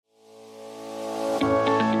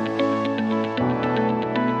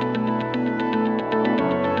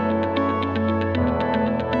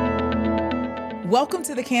Welcome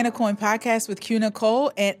to the Canna podcast with Q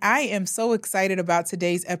Nicole, and I am so excited about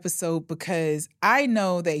today's episode because I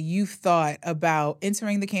know that you've thought about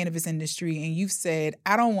entering the cannabis industry and you've said,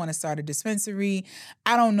 I don't want to start a dispensary,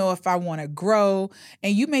 I don't know if I want to grow,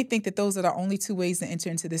 and you may think that those are the only two ways to enter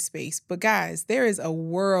into this space. But guys, there is a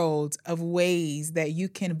world of ways that you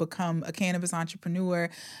can become a cannabis entrepreneur,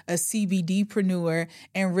 a CBDpreneur,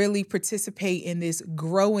 and really participate in this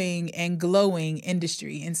growing and glowing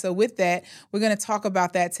industry. And so with that, we're going to talk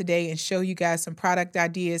about that today and show you guys some product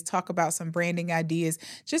ideas, talk about some branding ideas,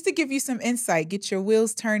 just to give you some insight, get your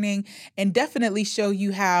wheels turning, and definitely show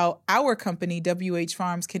you how our company, WH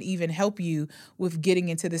Farms, can even help you with getting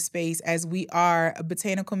into the space, as we are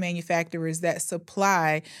botanical manufacturers that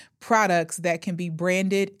supply products that can be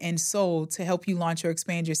branded and sold to help you launch or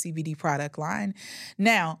expand your CBD product line.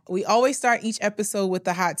 Now, we always start each episode with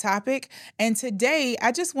the hot topic. And today,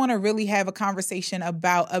 I just want to really have a conversation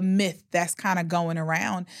about a myth that's kind of going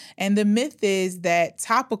around. And the myth is that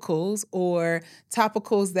topicals, or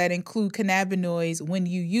topicals that include cannabinoids when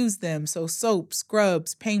you use them, so soaps,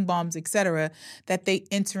 scrubs, pain bombs, etc., that they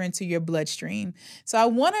enter into your bloodstream. So I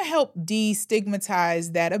want to help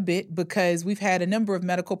destigmatize that a bit, because we've had a number of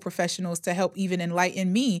medical professionals to help even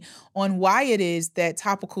enlighten me on why it is that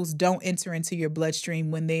topicals don't enter into your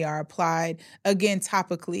bloodstream when they are applied, again,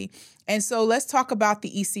 topically. And so let's talk about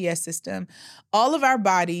the ECS system. All of our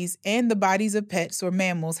bodies and the bodies of pets or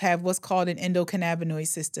mammals have what's called an endocannabinoid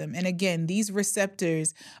system. And again, these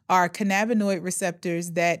receptors are cannabinoid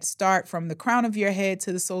receptors that start from the crown of your head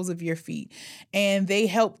to the soles of your feet. And they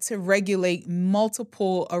help to regulate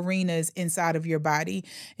multiple arenas inside of your body.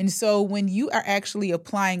 And so when you are actually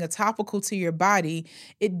applying a topical to your body,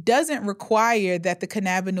 it doesn't require that the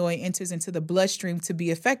cannabinoid enters into the bloodstream to be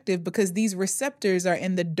effective, because these receptors are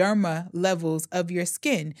in the derma levels of your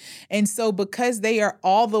skin. And so because they are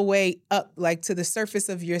all the way up, like to the surface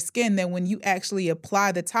of your skin, then when you actually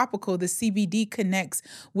apply the topical, the CBD connects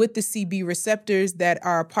with the CB receptors that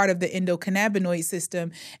are a part of the endocannabinoid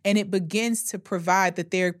system, and it begins to provide the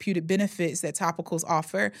therapeutic benefits that topicals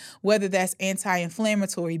offer, whether that's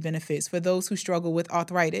anti-inflammatory benefits for those who struggle with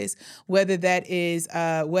arthritis, whether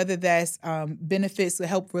that's benefits to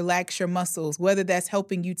help relax your muscles, whether that's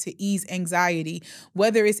helping you to ease anxiety,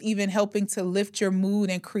 whether it's even helping to lift your mood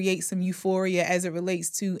and create some euphoria as it relates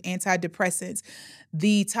to antidepressants.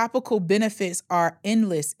 The topical benefits are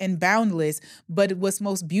endless and boundless, but what's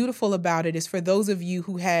most beautiful about it is for those of you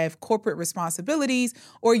who have corporate responsibilities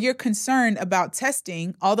or you're concerned about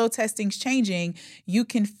testing, although testing's changing, you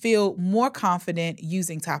can feel more confident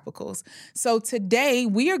using topicals. So today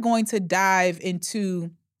we are going to dive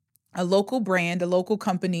into a local brand, a local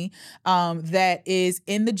company that is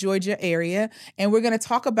in the Georgia area. And we're going to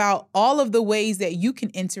talk about all of the ways that you can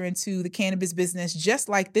enter into the cannabis business, just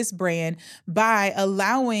like this brand, by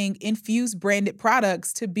allowing infused branded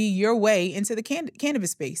products to be your way into the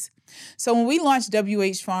cannabis space. So when we launched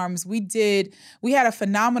WH Farms, we had a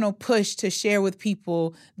phenomenal push to share with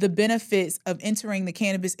people the benefits of entering the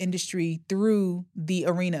cannabis industry through the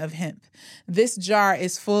arena of hemp. This jar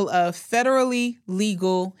is full of federally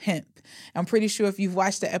legal hemp. I'm pretty sure if you've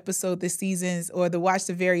watched the episode this season or watched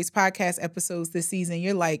the various podcast episodes this season,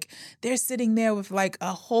 you're like, they're sitting there with like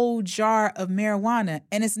a whole jar of marijuana.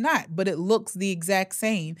 And it's not, but it looks the exact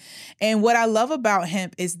same. And what I love about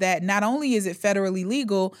hemp is that not only is it federally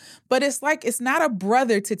legal, but it's not a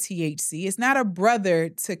brother to THC. It's not a brother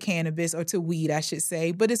to cannabis, or to weed, I should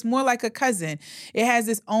say, but it's more like a cousin. It has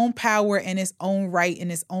its own power and its own right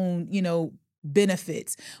and its own,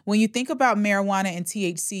 benefits. When you think about marijuana and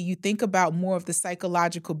THC, you think about more of the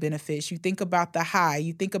psychological benefits. You think about the high,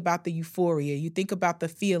 you think about the euphoria, you think about the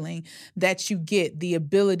feeling that you get, the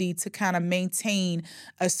ability to kind of maintain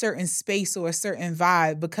a certain space or a certain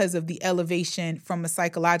vibe because of the elevation from a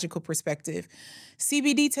psychological perspective.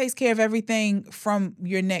 CBD takes care of everything from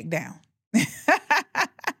your neck down.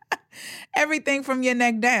 Everything from your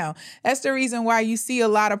neck down. That's the reason why you see a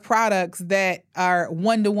lot of products that are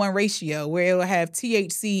 1-to-1 ratio, where it'll have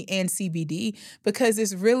THC and CBD, because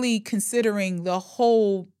it's really considering the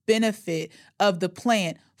whole benefit of the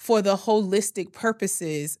plant for the holistic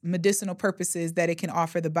purposes, medicinal purposes that it can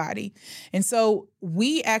offer the body. And so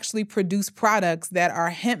we actually produce products that are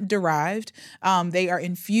hemp-derived. They are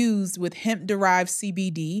infused with hemp-derived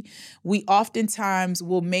CBD. We oftentimes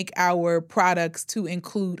will make our products to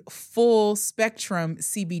include full-spectrum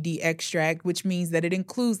CBD extract, which means that it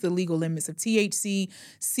includes the legal limits of THC,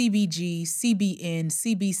 CBG, CBN,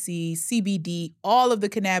 CBC, CBD, all of the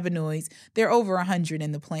cannabinoids. There are over 100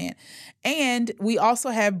 in the plant. And we also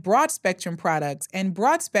have broad spectrum products, and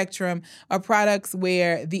broad spectrum are products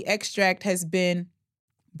where the extract has been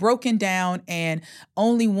broken down, and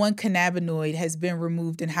only one cannabinoid has been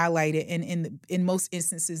removed and highlighted, and in most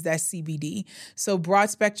instances that's CBD. So broad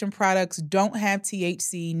spectrum products don't have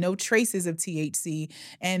THC, no traces of THC,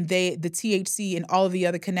 and the THC and all of the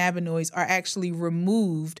other cannabinoids are actually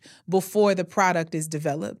removed before the product is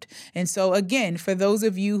developed. And so again, for those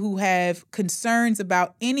of you who have concerns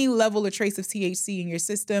about any level or trace of THC in your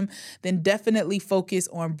system, then definitely focus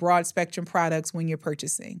on broad spectrum products when you're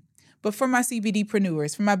purchasing. But for my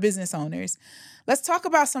CBDpreneurs, for my business owners, let's talk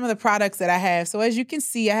about some of the products that I have. So as you can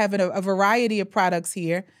see, I have a variety of products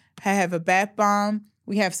here. I have a bath bomb.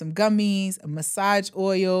 We have some gummies, a massage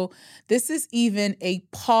oil. This is even a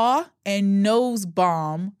paw and nose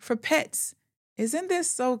balm for pets. Isn't this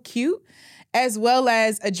so cute? As well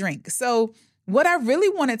as a drink. So what I really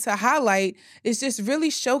wanted to highlight is just really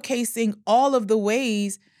showcasing all of the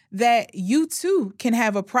ways that you too can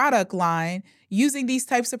have a product line using these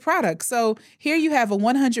types of products. So here you have a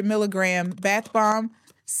 100 milligram bath bomb,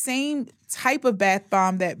 same type of bath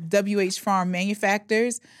bomb that WH Farm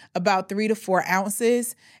manufactures, about 3 to 4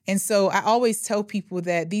 ounces. And so I always tell people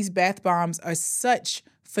that these bath bombs are such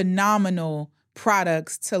phenomenal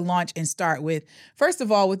products to launch and start with. First of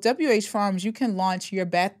all, with WH Farms, you can launch your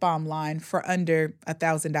bath bomb line for under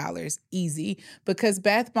 $1,000 easy, because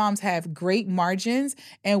bath bombs have great margins.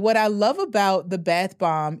 And what I love about the bath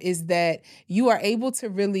bomb is that you are able to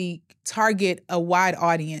really target a wide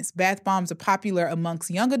audience. Bath bombs are popular amongst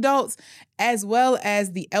young adults as well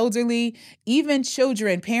as the elderly, even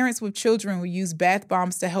children. Parents with children will use bath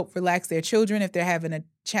bombs to help relax their children if they're having a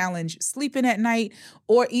challenge sleeping at night,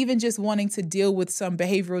 or even just wanting to deal with some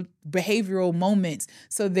behavioral moments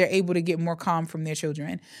so they're able to get more calm from their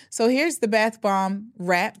children. So here's the bath bomb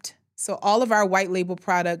wrapped. So all of our white label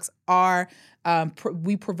products are,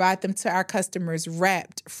 we provide them to our customers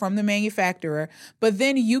wrapped from the manufacturer, but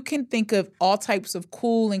then you can think of all types of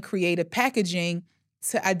cool and creative packaging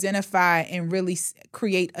to identify and really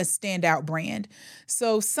create a standout brand.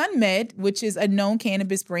 So SunMed, which is a known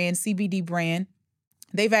cannabis brand, CBD brand,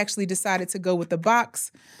 they've actually decided to go with the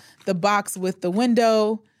box with the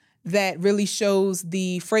window that really shows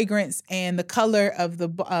the fragrance and the color of the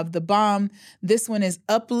bomb. This one is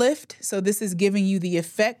Uplift. So this is giving you the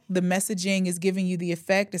effect. The messaging is giving you the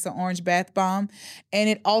effect. It's an orange bath bomb. And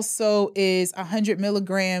it also is 100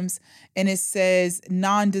 milligrams. And it says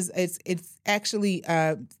it's actually,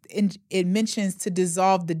 it mentions to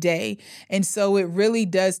dissolve the day. And so it really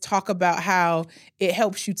does talk about how it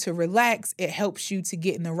helps you to relax. It helps you to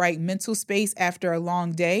get in the right mental space after a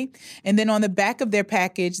long day. And then on the back of their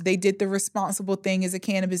package, they did the responsible thing as a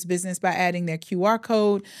cannabis business by adding their QR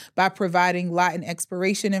code, by providing lot and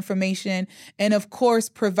expiration information, and of course,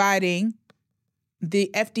 providing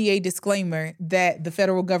the FDA disclaimer that the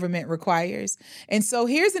federal government requires. And so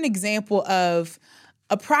here's an example of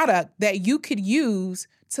a product that you could use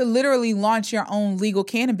to literally launch your own legal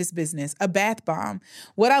cannabis business, a bath bomb.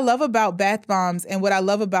 What I love about bath bombs and what I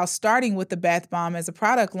love about starting with the bath bomb as a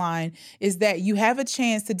product line is that you have a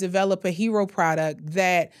chance to develop a hero product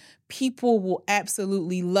that people will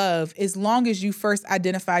absolutely love as long as you first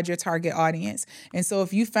identified your target audience. And so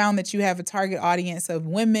if you found that you have a target audience of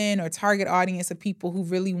women or target audience of people who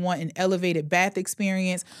really want an elevated bath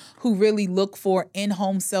experience, who really look for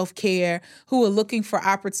in-home self-care, who are looking for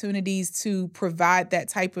opportunities to provide that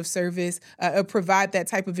type of service, or provide that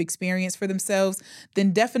type of experience for themselves,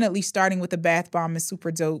 then definitely starting with a bath bomb is super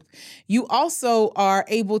dope. You also are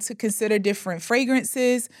able to consider different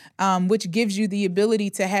fragrances, which gives you the ability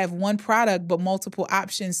to have one product but multiple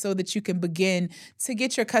options so that you can begin to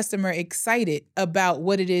get your customer excited about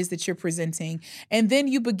what it is that you're presenting. And then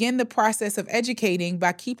you begin the process of educating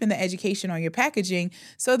by keeping the education on your packaging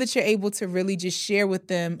so that you're able to really just share with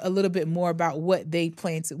them a little bit more about what you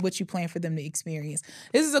plan for them to experience.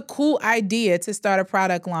 This is a cool idea to start a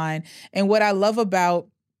product line. And what I love about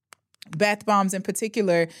bath bombs in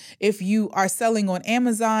particular, if you are selling on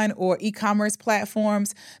Amazon or e-commerce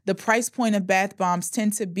platforms, the price point of bath bombs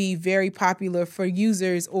tend to be very popular for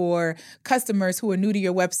users or customers who are new to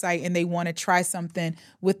your website and they want to try something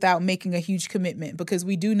without making a huge commitment. Because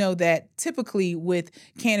we do know that typically with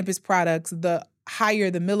cannabis products, the higher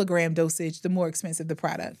the milligram dosage, the more expensive the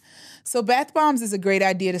product. So bath bombs is a great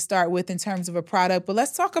idea to start with in terms of a product, but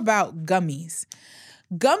let's talk about gummies.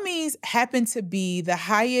 Gummies happen to be the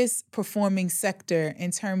highest performing sector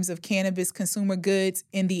in terms of cannabis consumer goods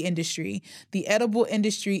in the industry. The edible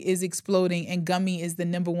industry is exploding and gummy is the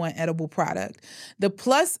number one edible product. The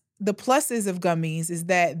plus the pluses of gummies is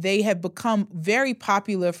that they have become very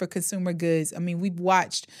popular for consumer goods. I mean, we've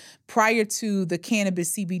watched prior to the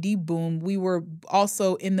cannabis CBD boom, we were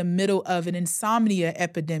also in the middle of an insomnia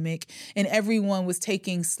epidemic, and everyone was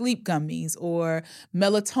taking sleep gummies or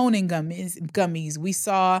melatonin gummies. We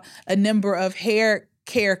saw a number of hair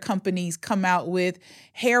care companies come out with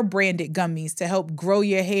hair branded gummies to help grow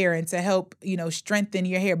your hair and to help, strengthen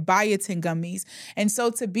your hair, biotin gummies. And so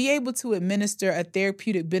to be able to administer a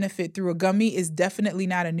therapeutic benefit through a gummy is definitely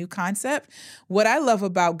not a new concept. What I love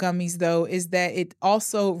about gummies, though, is that it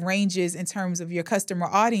also ranges in terms of your customer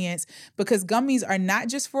audience, because gummies are not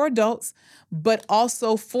just for adults, but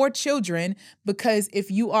also for children. Because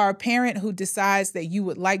if you are a parent who decides that you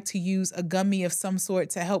would like to use a gummy of some sort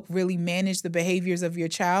to help really manage the behaviors of your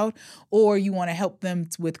child, or you want to help them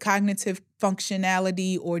with cognitive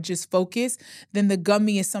functionality or just focus, then the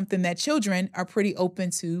gummy is something that children are pretty open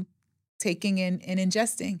to taking in and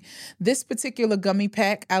ingesting. This particular gummy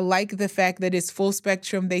pack, I like the fact that it's full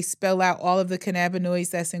spectrum. They spell out all of the cannabinoids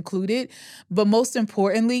that's included. But most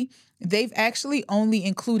importantly, they've actually only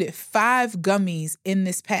included 5 gummies in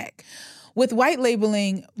this pack. With white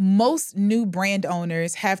labeling, most new brand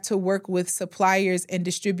owners have to work with suppliers and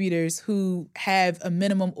distributors who have a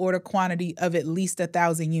minimum order quantity of at least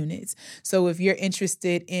 1,000 units. So if you're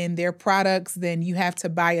interested in their products, then you have to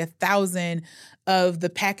buy 1,000 of the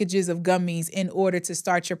packages of gummies in order to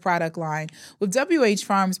start your product line. With WH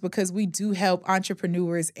Farms, because we do help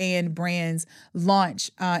entrepreneurs and brands launch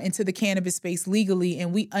into the cannabis space legally,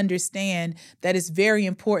 and we understand that it's very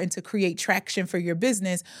important to create traction for your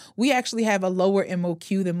business, we actually have a lower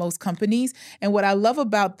MOQ than most companies. And what I love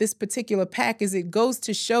about this particular pack is it goes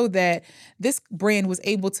to show that this brand was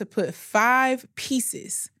able to put 5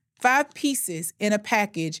 pieces in a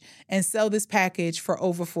package and sell this package for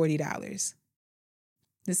over $40.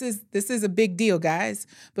 This is a big deal, guys,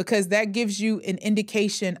 because that gives you an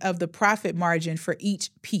indication of the profit margin for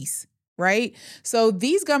each piece, right? So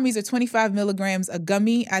these gummies are 25 milligrams a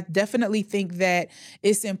gummy. I definitely think that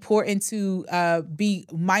it's important to be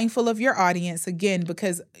mindful of your audience, again,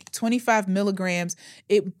 because 25 milligrams,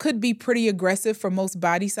 it could be pretty aggressive for most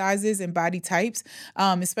body sizes and body types,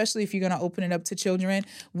 especially if you're going to open it up to children.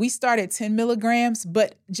 We start at 10 milligrams,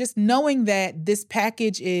 but just knowing that this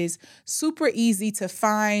package is super easy to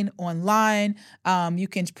find online. You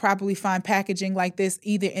can probably find packaging like this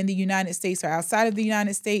either in the United States or outside of the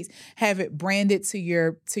United States. Have it branded to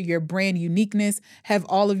your brand uniqueness, have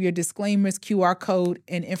all of your disclaimers, QR code,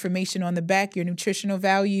 and information on the back, your nutritional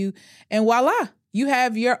value, and voila, you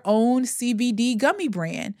have your own CBD gummy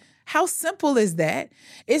brand. How simple is that?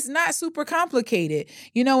 It's not super complicated.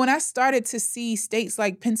 When I started to see states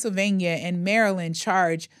like Pennsylvania and Maryland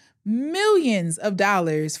charge millions of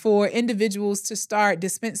dollars for individuals to start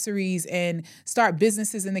dispensaries and start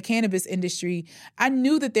businesses in the cannabis industry, I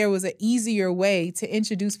knew that there was an easier way to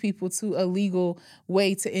introduce people to a legal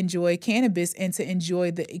way to enjoy cannabis and to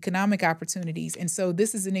enjoy the economic opportunities. And so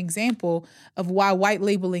this is an example of why white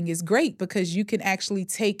labeling is great, because you can actually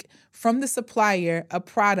take from the supplier a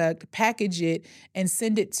product, package it, and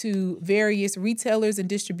send it to various retailers and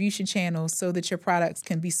distribution channels so that your products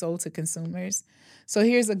can be sold to consumers. So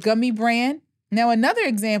here's a gummy brand. Now, another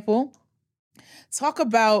example, talk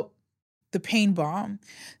about the pain balm.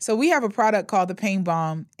 So we have a product called the pain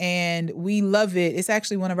balm, and we love it. It's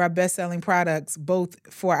actually one of our best-selling products, both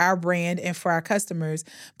for our brand and for our customers,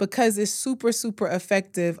 because it's super, super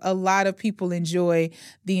effective. A lot of people enjoy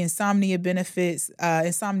the insomnia benefits,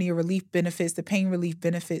 insomnia relief benefits, the pain relief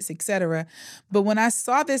benefits, etc. But when I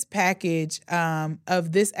saw this package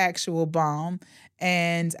of this actual balm,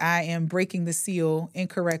 and I am breaking the seal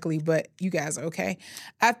incorrectly, but you guys are okay,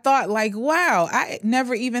 I thought wow, I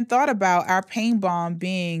never even thought about our pain balm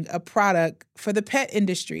being a product for the pet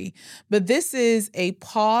industry. But this is a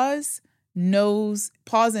paws and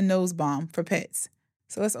nose balm for pets.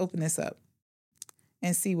 So let's open this up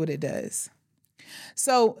and see what it does.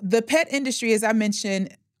 So the pet industry, as I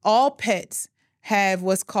mentioned, all pets have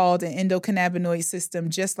what's called an endocannabinoid system,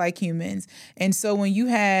 just like humans. And so when you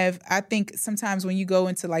have, I think sometimes when you go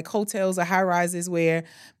into hotels or high rises where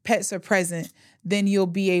pets are present, then you'll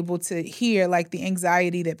be able to hear the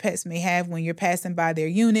anxiety that pets may have when you're passing by their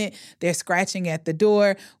unit. They're scratching at the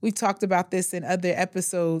door. We've talked about this in other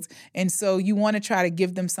episodes. And so you want to try to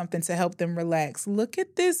give them something to help them relax. Look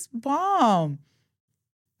at this balm.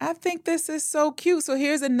 I think this is so cute. So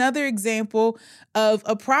here's another example of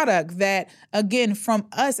a product that, again, from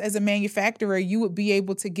us as a manufacturer, you would be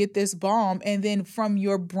able to get this balm. And then from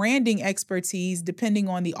your branding expertise, depending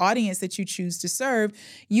on the audience that you choose to serve,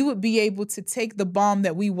 you would be able to take the balm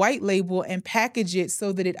that we white label and package it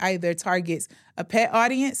so that it either targets a pet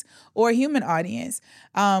audience or a human audience.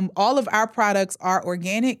 All of our products are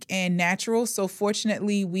organic and natural. So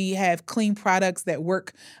fortunately, we have clean products that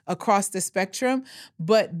work across the spectrum.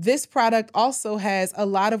 But this product also has a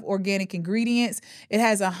lot of organic ingredients. It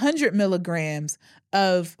has 100 milligrams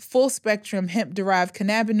of full spectrum hemp derived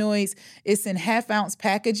cannabinoids. It's in 1/2 ounce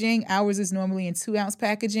packaging. Ours is normally in 2-ounce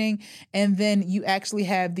packaging. And then you actually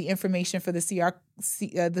have the information for the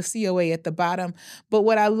COA at the bottom. But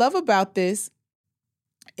what I love about this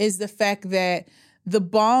is the fact that the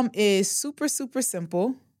balm is super, super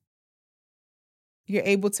simple. You're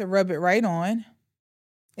able to rub it right on.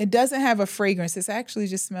 It doesn't have a fragrance. It actually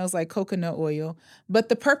just smells like coconut oil. But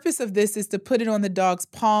the purpose of this is to put it on the dog's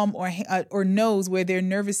palm or nose where their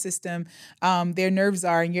nervous system, their nerves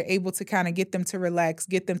are, and you're able to kind of get them to relax,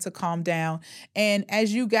 get them to calm down. And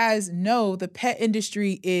as you guys know, the pet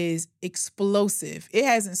industry is explosive. It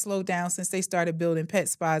hasn't slowed down since they started building pet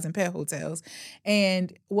spas and pet hotels.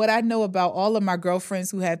 And what I know about all of my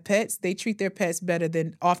girlfriends who have pets, they treat their pets better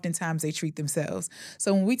than oftentimes they treat themselves.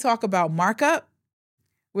 So when we talk about markup,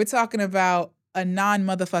 we're talking about a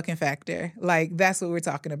non-motherfucking factor. Like, that's what we're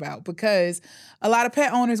talking about, because a lot of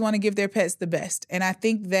pet owners want to give their pets the best. And I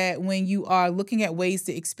think that when you are looking at ways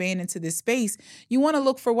to expand into this space, you want to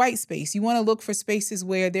look for white space. You want to look for spaces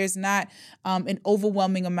where there's not an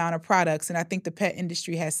overwhelming amount of products. And I think the pet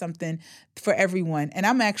industry has something for everyone. And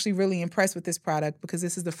I'm actually really impressed with this product because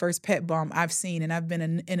this is the first pet balm I've seen. And I've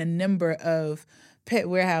been in a number of pet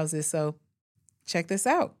warehouses. So check this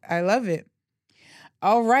out. I love it.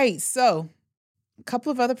 All right, so a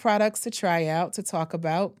couple of other products to try out, to talk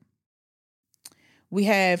about. We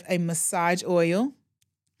have a massage oil.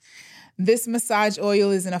 This massage oil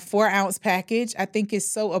is in a 4-ounce package. I think it's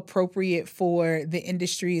so appropriate for the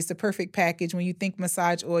industry. It's the perfect package. When you think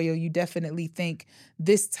massage oil, you definitely think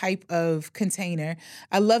this type of container.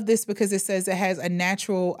 I love this because it says it has a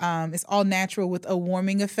natural, it's all natural with a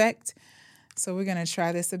warming effect. So we're going to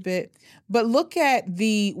try this a bit. But look at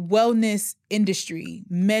the wellness industry,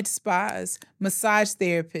 med spas, massage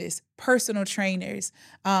therapists, personal trainers,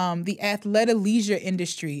 the athleisure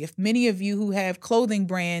industry. If many of you who have clothing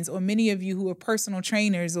brands, or many of you who are personal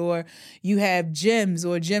trainers, or you have gyms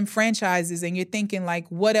or gym franchises, and you're thinking like,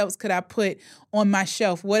 what else could I put on my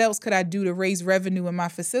shelf? What else could I do to raise revenue in my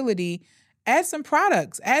facility? Add some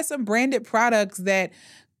products, add some branded products that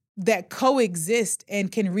coexist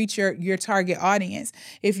and can reach your target audience.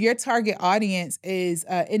 If your target audience is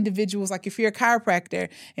individuals, like if you're a chiropractor,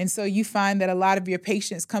 and so you find that a lot of your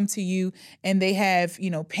patients come to you and they have,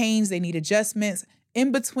 pains, they need adjustments.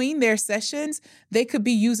 In between their sessions, they could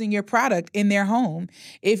be using your product in their home.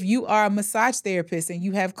 If you are a massage therapist and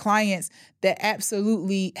you have clients that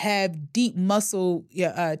absolutely have deep muscle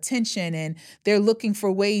tension and they're looking for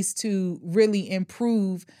ways to really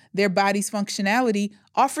improve their body's functionality,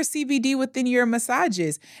 offer CBD within your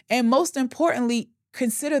massages. And most importantly,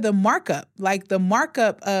 consider the markup. Like, the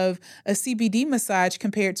markup of a CBD massage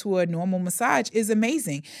compared to a normal massage is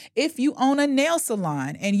amazing. If you own a nail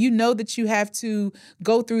salon and you know that you have to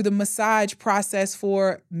go through the massage process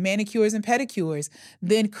for manicures and pedicures,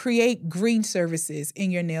 then create green services in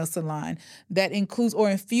your nail salon that includes, or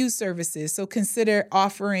infused services. So consider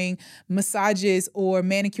offering massages or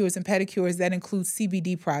manicures and pedicures that include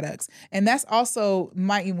CBD products. And that's also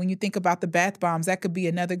when you think about the bath bombs, that could be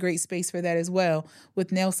another great space for that as well,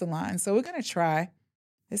 with nail salons. So we're going to try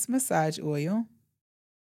this massage oil.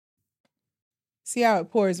 See how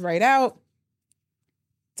it pours right out.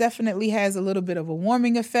 Definitely has a little bit of a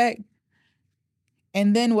warming effect.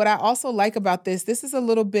 And then what I also like about this is a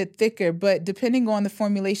little bit thicker, but depending on the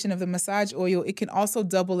formulation of the massage oil, it can also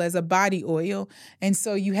double as a body oil. And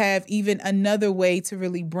so you have even another way to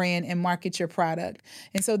really brand and market your product.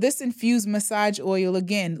 And so this infused massage oil,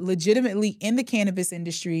 again, legitimately in the cannabis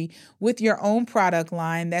industry with your own product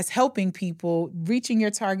line that's helping people, reaching your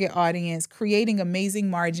target audience, creating amazing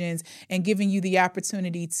margins, and giving you the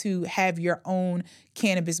opportunity to have your own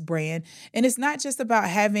cannabis brand. And it's not just about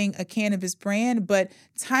having a cannabis brand, but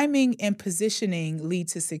timing and positioning lead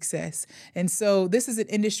to success. And so this is an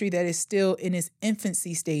industry that is still in its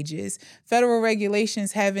infancy stages. Federal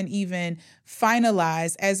regulations haven't even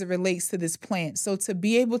finalized as it relates to this plant. So to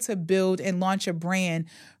be able to build and launch a brand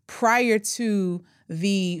prior to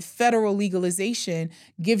the federal legalization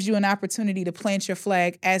gives you an opportunity to plant your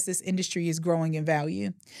flag as this industry is growing in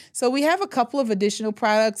value. So we have a couple of additional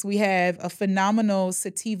products. We have a phenomenal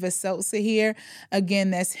sativa seltzer here.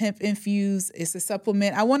 Again, that's hemp infused. It's a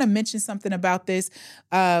supplement. I want to mention something about this.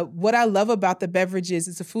 What I love about the beverages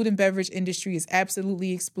is the food and beverage industry is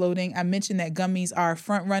absolutely exploding. I mentioned that gummies are a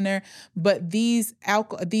front runner, but these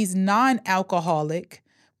non-alcoholic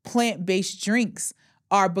plant-based drinks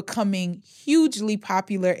are becoming hugely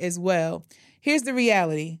popular as well. Here's the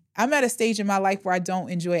reality. I'm at a stage in my life where I don't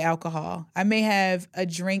enjoy alcohol. I may have a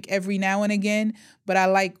drink every now and again, but I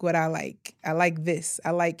like what I like. I like this.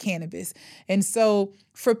 I like cannabis. And so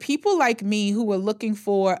for people like me who are looking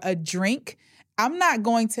for a drink, I'm not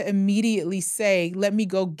going to immediately say, let me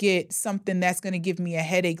go get something that's going to give me a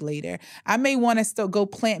headache later. I may want to still go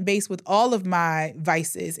plant-based with all of my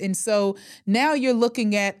vices. And so now you're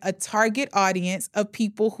looking at a target audience of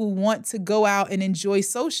people who want to go out and enjoy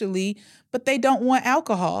socially, but they don't want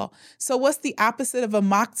alcohol. So what's the opposite of a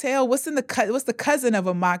mocktail? What's the cousin of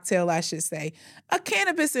a mocktail, I should say? A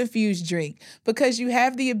cannabis-infused drink, because you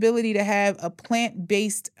have the ability to have a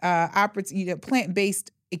plant-based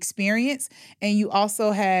experience, and you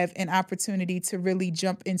also have an opportunity to really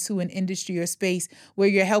jump into an industry or space where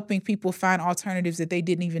you're helping people find alternatives that they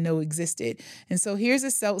didn't even know existed. And so here's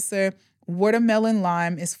a seltzer. Watermelon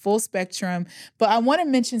lime is full spectrum. But I want to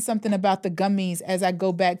mention something about the gummies as I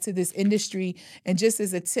go back to this industry. And just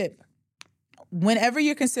as a tip, whenever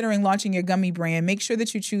you're considering launching your gummy brand, make sure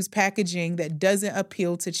that you choose packaging that doesn't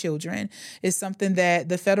appeal to children. It's something that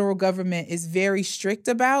the federal government is very strict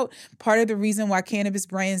about. Part of the reason why cannabis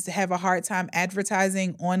brands have a hard time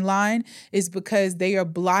advertising online is because they are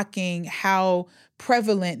blocking how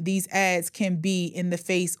prevalent these ads can be in the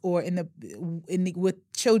face or with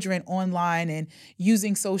children online and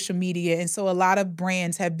using social media. And so a lot of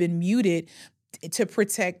brands have been muted to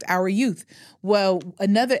protect our youth. Well,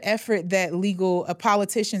 another effort that legal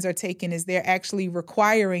politicians are taking is they're actually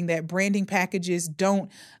requiring that branding packages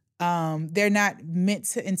they're not meant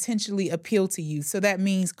to intentionally appeal to you. So that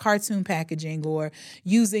means cartoon packaging or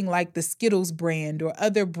using like the Skittles brand or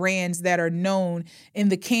other brands that are known in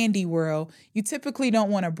the candy world. You typically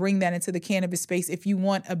don't want to bring that into the cannabis space if you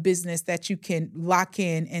want a business that you can lock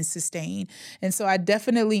in and sustain. And so I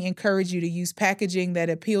definitely encourage you to use packaging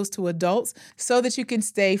that appeals to adults so that you can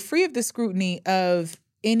stay free of the scrutiny of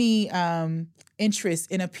any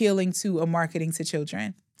interest in appealing to or marketing to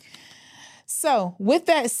children. So with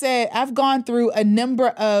that said, I've gone through a number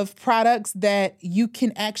of products that you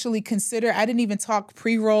can actually consider. I didn't even talk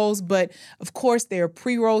pre-rolls, but of course there are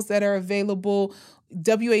pre-rolls that are available.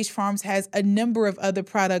 WH Farms has a number of other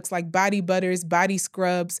products like body butters, body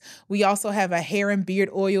scrubs. We also have a hair and beard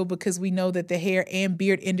oil because we know that the hair and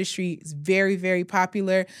beard industry is very, very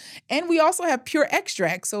popular. And we also have pure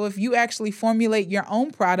extract. So if you actually formulate your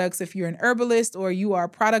own products, if you're an herbalist or you are a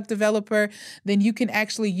product developer, then you can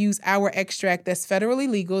actually use our extract that's federally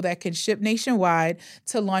legal that can ship nationwide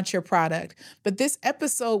to launch your product. But this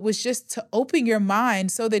episode was just to open your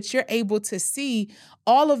mind so that you're able to see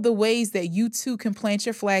all of the ways that you too can plant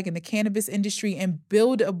your flag in the cannabis industry and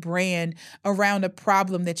build a brand around a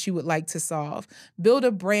problem that you would like to solve. Build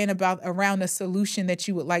a brand around a solution that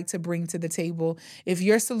you would like to bring to the table. If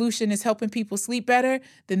your solution is helping people sleep better,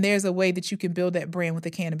 then there's a way that you can build that brand with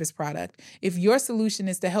a cannabis product. If your solution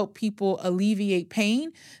is to help people alleviate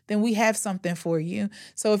pain, then we have something for you.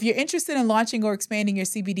 So if you're interested in launching or expanding your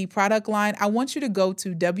CBD product line, I want you to go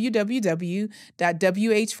to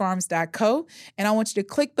www.whfarms.co, and I want you to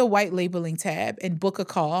click the white labeling tab and book a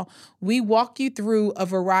call. We walk you through a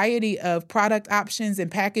variety of product options and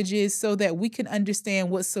packages so that we can understand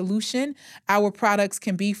what solution our products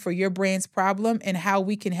can be for your brand's problem and how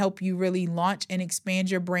we can help you really launch and expand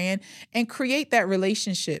your brand and create that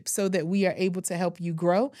relationship so that we are able to help you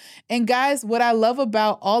grow. And guys, what I love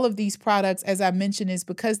about all of these products, as I mentioned, is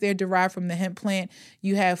because they're derived from the hemp plant,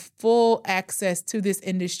 you have full access to this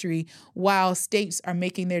industry while states are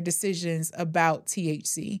making their decisions about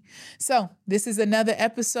THC. So this is another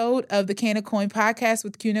episode of the Canna podcast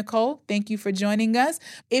with Q Nicole. Thank you for joining us.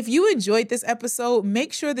 If you enjoyed this episode,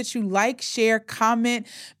 make sure that you like, share, comment.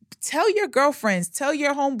 Tell your girlfriends, tell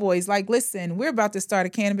your homeboys, like, listen, we're about to start a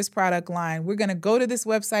cannabis product line. We're going to go to this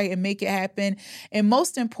website and make it happen. And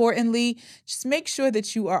most importantly, just make sure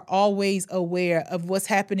that you are always aware of what's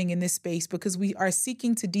happening in this space, because we are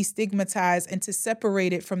seeking to destigmatize and to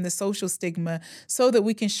separate it from the social stigma so that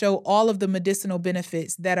we can show all of the medicinal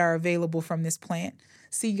benefits that are available from this plant.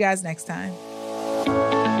 See you guys next time.